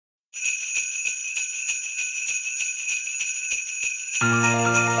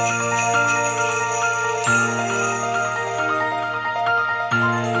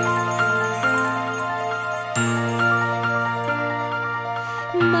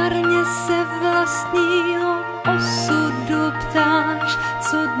Márně se vlastního osudu ptáš,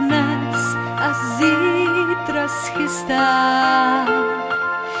 co dnes a zítra schystá.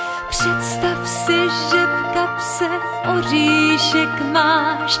 Představ si, že v kapse oříšek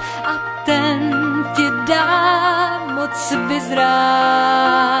máš a ten ti dá moc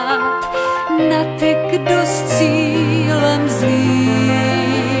vyzrát. Na ty, kdo s cílem zlým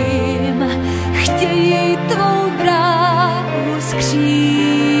chtějí tvou dráhu skřížit.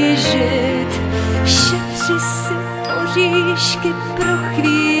 Šetři si oříšky pro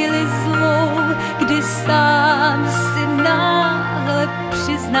chvíli zlou, kdy sám si náhle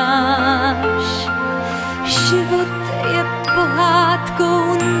přiznáš. Život je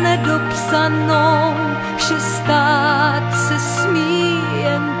pohádkou nedopsanou, že stát se smí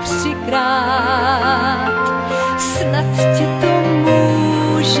jen třikrát. Snad tě to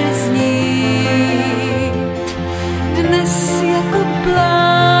může znít dnes jako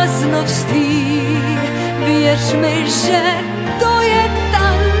bláznovství. Věř mi, že to je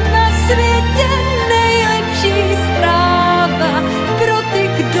tam na světě nejlepší zpráva. Pro ty,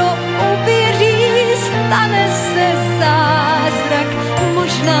 kdo uvěří, stane se zázrak.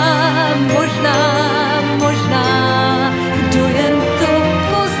 Možná, kdo jen to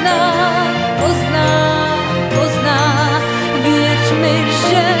pozná. Věř mi,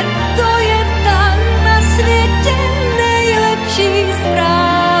 že to je tam na světě nejlepší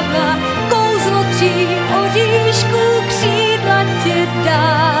zpráva. Kouzlo 3 oříšků křídla ti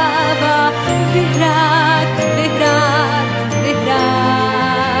dává. Vyhrát.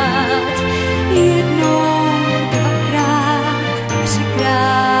 Jednou, dvakrát,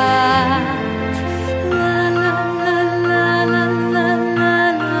 třikrát. La la la la la la la la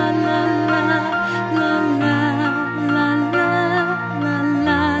la la la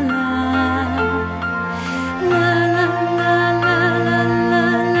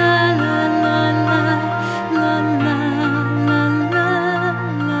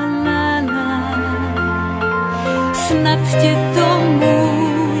snad tě to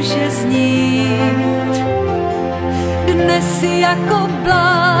může znít dnes jako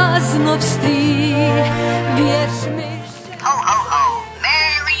bláznovství. Věř mi, že... Ho, ho, ho,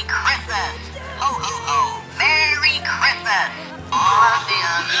 Merry Christmas! Ho, ho, ho, Merry Christmas! All of the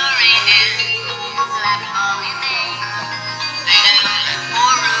other reindeers slapping on his name. They do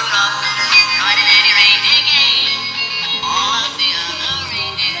for Rudolph, riding at a reindeer game. All of the other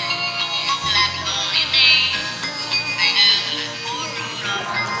reindeers slapping on his name. They do for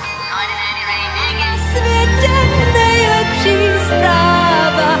Rudolph, riding at a reindeer game. Světě nejlepší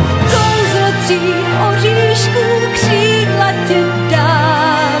zpráva, kouzlo 3 oříšků křídla ti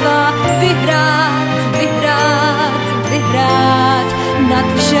dává. Vyhrát nad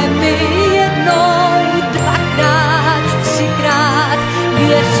všemi jednou, dvakrát, třikrát.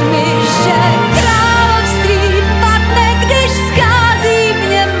 Věř mi, že království padne, když schází v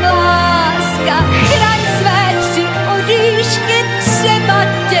něm láska. Chraň své 3 oříšky, třeba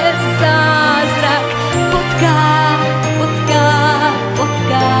tě zázrak potká.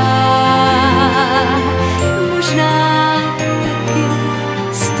 Možná taky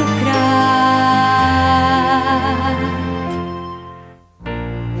 100krát.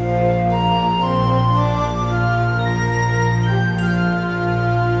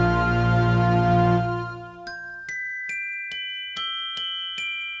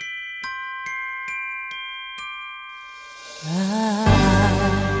 I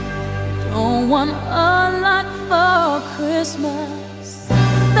don't want a lot for Christmas.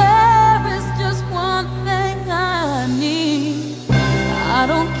 There is just one thing I need. I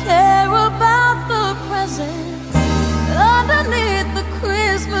don't care about the presents underneath the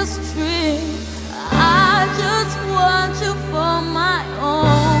Christmas tree. I just want you for my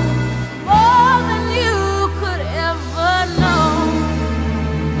own, more than you could ever know.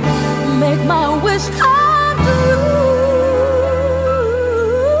 Make my wish come